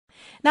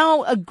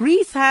Now,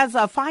 Greece has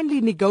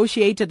finally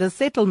negotiated a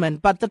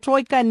settlement, but the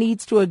Troika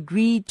needs to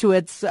agree to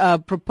its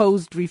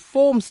proposed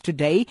reforms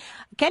today.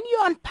 Can you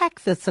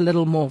unpack this a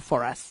little more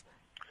for us?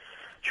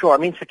 Sure. I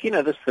mean,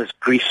 Sakina, this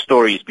Greece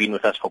story has been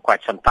with us for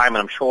quite some time, and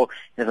I'm sure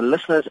the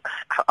listeners,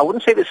 I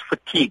wouldn't say there's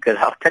fatigue, because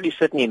I'll tell you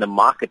certainly in the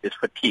market there's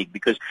fatigue,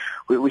 because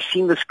we've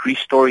seen this Greece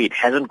story. It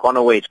hasn't gone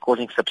away. It's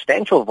causing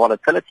substantial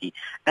volatility.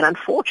 And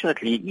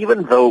unfortunately,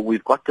 even though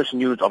we've got this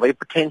news of a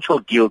potential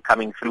deal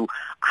coming through,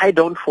 I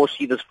don't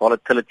foresee this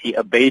volatility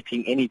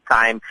abating any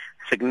time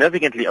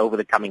significantly over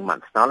the coming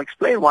months. Now, I'll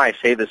explain why I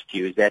say this to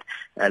you, is that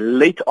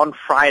late on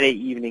Friday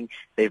evening,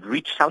 they've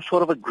reached some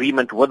sort of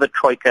agreement with the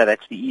Troika,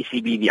 that's the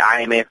ECB, the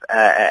IMF,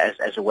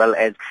 as well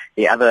as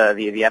the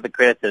other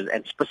creditors.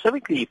 And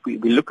specifically, if we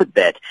look at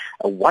that,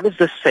 what does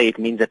this say? It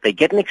means that they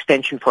get an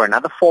extension for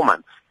another 4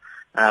 months.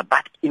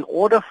 But in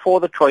order for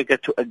the Troika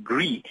to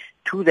agree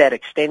to that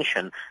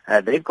extension,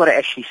 they've got to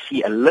actually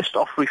see a list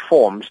of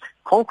reforms,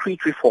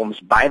 concrete reforms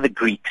by the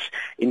Greeks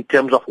in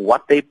terms of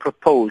what they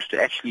propose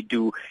to actually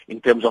do in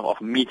terms of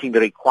meeting the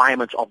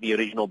requirements of the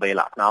original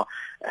bailout. Now,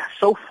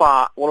 so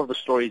far, all of the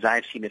stories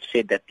I've seen have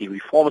said that the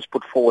reforms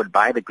put forward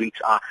by the Greeks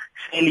are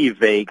fairly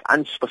vague,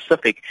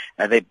 unspecific.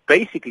 They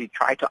basically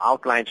try to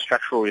outline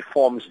structural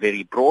reforms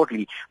very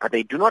broadly, but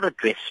they do not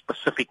address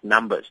specific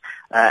numbers.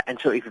 And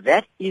so if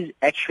that is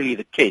actually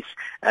the case,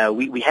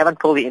 we have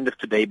until the end of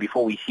today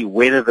before we see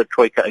whether the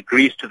Troika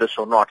agrees to this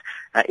or not.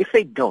 If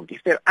they don't,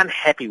 if they're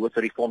unhappy with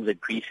the reforms that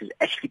Greece has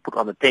actually put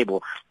on the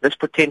table, this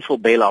potential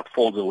bailout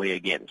falls away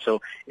again.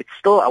 So it's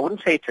still, I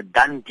wouldn't say it's a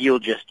done deal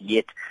just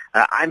yet.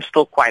 I'm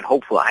still quite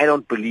hopeful. I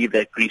don't believe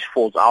that Greece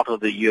falls out of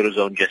the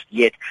Eurozone just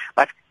yet.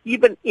 But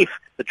even if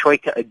the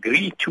Troika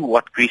agree to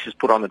what Greece has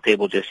put on the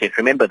table just yet,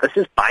 remember, this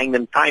is buying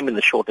them time in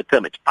the shorter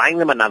term. It's buying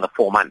them another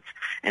 4 months.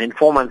 And in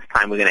 4 months'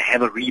 time, we're going to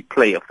have a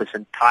replay of this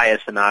entire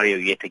scenario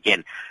yet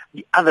again.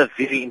 The other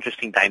very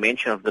interesting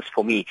dimension of this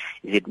for me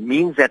is it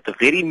means that the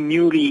very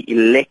newly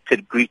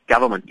elected Greek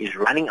government is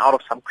running out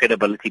of some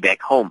credibility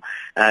back home.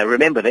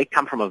 Remember, they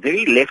come from a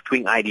very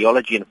left-wing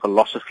ideology and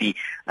philosophy,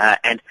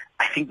 and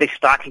I think they're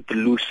starting to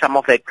lose some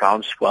of their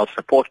groundswell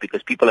support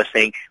because people are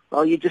saying,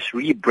 well, you're just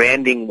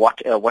rebranding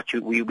what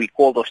we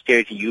called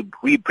austerity. You're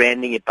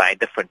rebranding it by a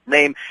different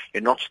name.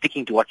 You're not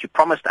sticking to what you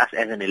promised us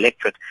as an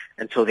electorate.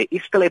 And so there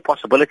is still a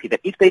possibility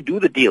that if they do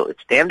the deal,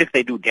 it's damned if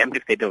they do, damned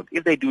if they don't.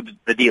 If they do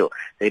the deal,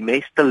 they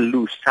may still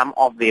lose some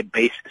of their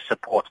base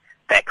support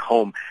back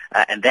home,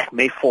 and that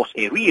may force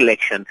a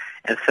re-election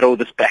and throw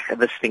this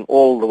thing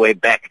all the way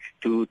back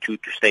to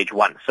stage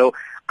one. So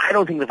I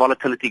don't think the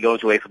volatility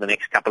goes away for the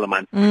next couple of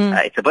months.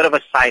 It's a bit of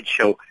a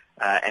sideshow,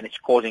 and it's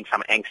causing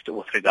some angst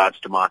with regards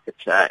to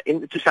markets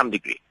to some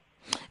degree.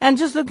 And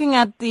just looking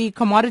at the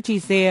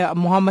commodities there,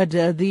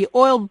 Mohammed, the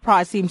oil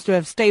price seems to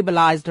have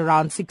stabilized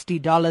around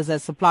 $60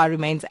 as supply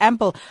remains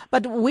ample.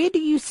 But where do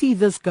you see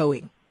this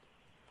going?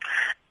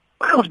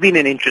 Well, it's been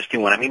an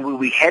interesting one. I mean,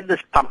 we had this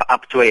pump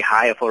up to a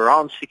high of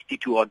around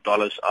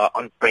 $62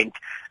 on Brent.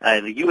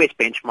 The U.S.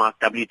 benchmark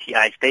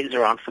WTI stays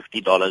around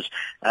 $50.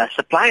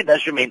 Supply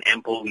does remain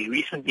ample. We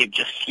recently have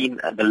just seen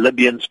the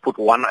Libyans put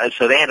one.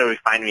 So they had a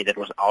refinery that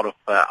was out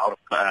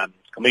of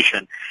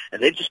commission,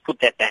 and they've just put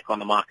that back on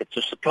the market.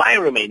 So supply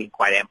remaining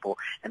quite ample.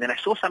 And then I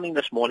saw something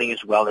this morning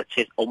as well that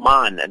says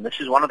Oman, and this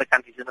is one of the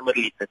countries in the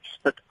Middle East that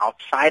sit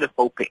outside of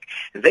OPEC.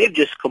 They've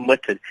just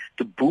committed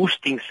to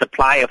boosting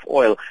supply of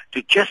oil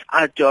to just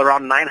to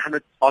around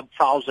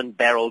 900,000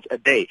 barrels a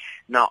day.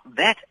 Now,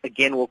 that,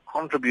 again, will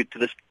contribute to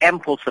this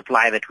ample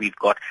supply that we've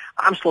got.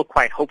 I'm still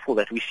quite hopeful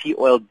that we see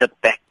oil dip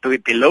back to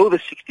below the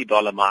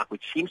 $60 mark,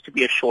 which seems to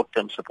be a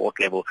short-term support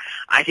level.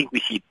 I think we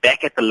see it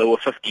back at the lower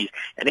 50s,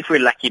 and if we're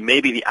lucky,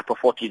 maybe the upper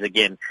 40s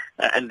again.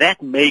 And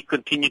that may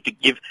continue to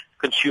give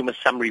consumers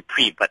some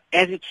reprieve. But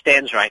as it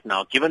stands right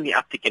now, given the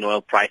uptick in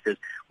oil prices,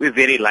 we're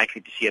very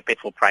likely to see a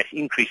petrol price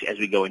increase as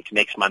we go into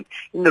next month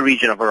in the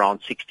region of around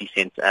 60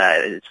 cents.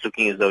 It's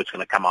looking as though it's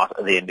going to come out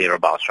there and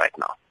thereabouts right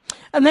now.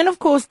 And then, of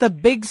course, the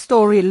big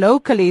story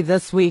locally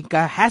this week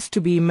has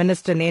to be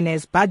Minister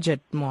Nene's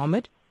budget,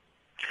 Mohammed.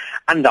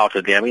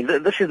 Undoubtedly. I mean,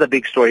 this is the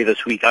big story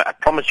this week. I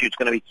promise you it's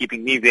going to be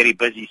keeping me very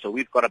busy. So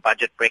we've got a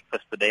budget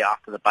breakfast the day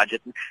after the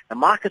budget. And the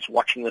market's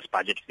watching this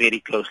budget very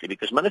closely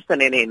because Minister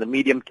Nene in the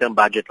medium-term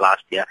budget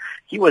last year,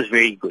 he was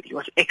very good. He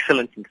was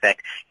excellent, in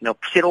fact.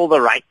 Said all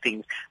the right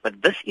things.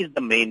 But this is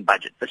the main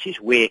budget. This is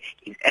where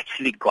he's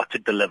actually got to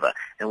deliver.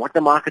 And what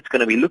the market's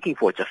going to be looking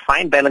for, it's a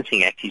fine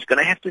balancing act. He's going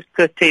to have to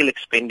curtail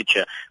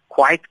expenditure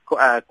quite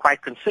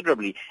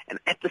considerably, and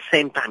at the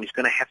same time he's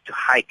going to have to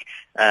hike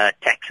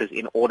taxes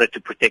in order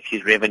to protect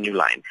his revenue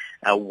line.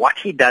 What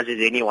he does is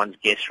anyone's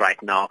guess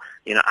right now.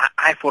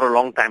 I for a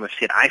long time have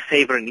said I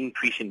favor an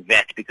increase in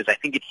VAT because I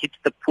think it hits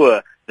the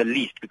poor the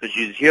least, because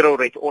you zero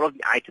rate all of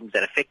the items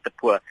that affect the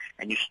poor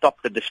and you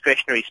stop the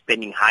discretionary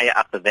spending higher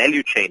up the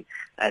value chain.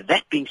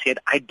 That being said,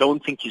 I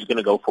don't think he's going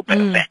to go for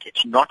VAT.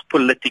 It's not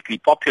politically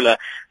popular,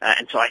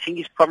 and so I think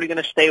he's probably going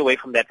to stay away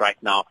from that right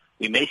now.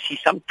 We may see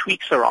some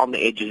tweaks around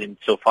the edges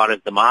insofar as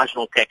the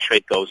marginal tax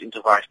rate goes,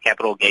 insofar as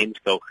capital gains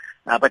go.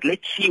 But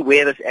let's see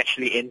where this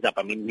actually ends up.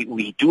 I mean,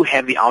 we do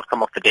have the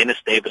outcome of the Dennis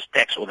Davis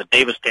tax or the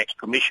Davis tax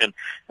commission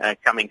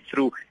coming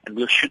through, and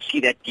we should see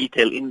that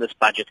detail in this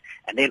budget.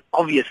 And then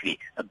obviously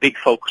a big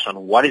focus on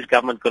what is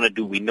government going to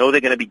do. We know they're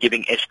going to be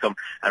giving Eskom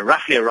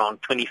roughly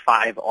around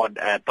 25 odd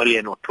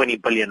billion or 20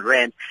 billion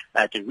rand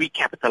to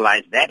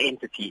recapitalize that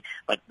entity,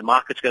 but the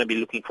market's going to be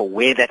looking for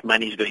where that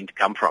money is going to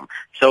come from.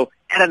 So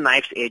at a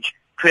knife's edge,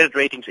 credit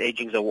ratings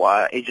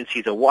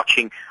agencies are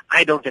watching.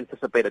 I don't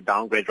anticipate a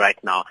downgrade right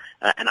now,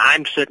 and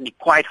I'm certainly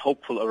quite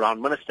hopeful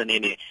around Minister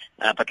Nene,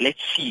 but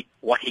let's see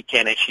what he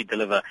can actually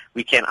deliver.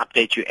 We can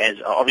update you as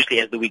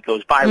obviously as the week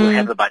goes by. We'll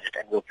have the budget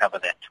and we'll cover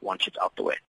that once it's out the way.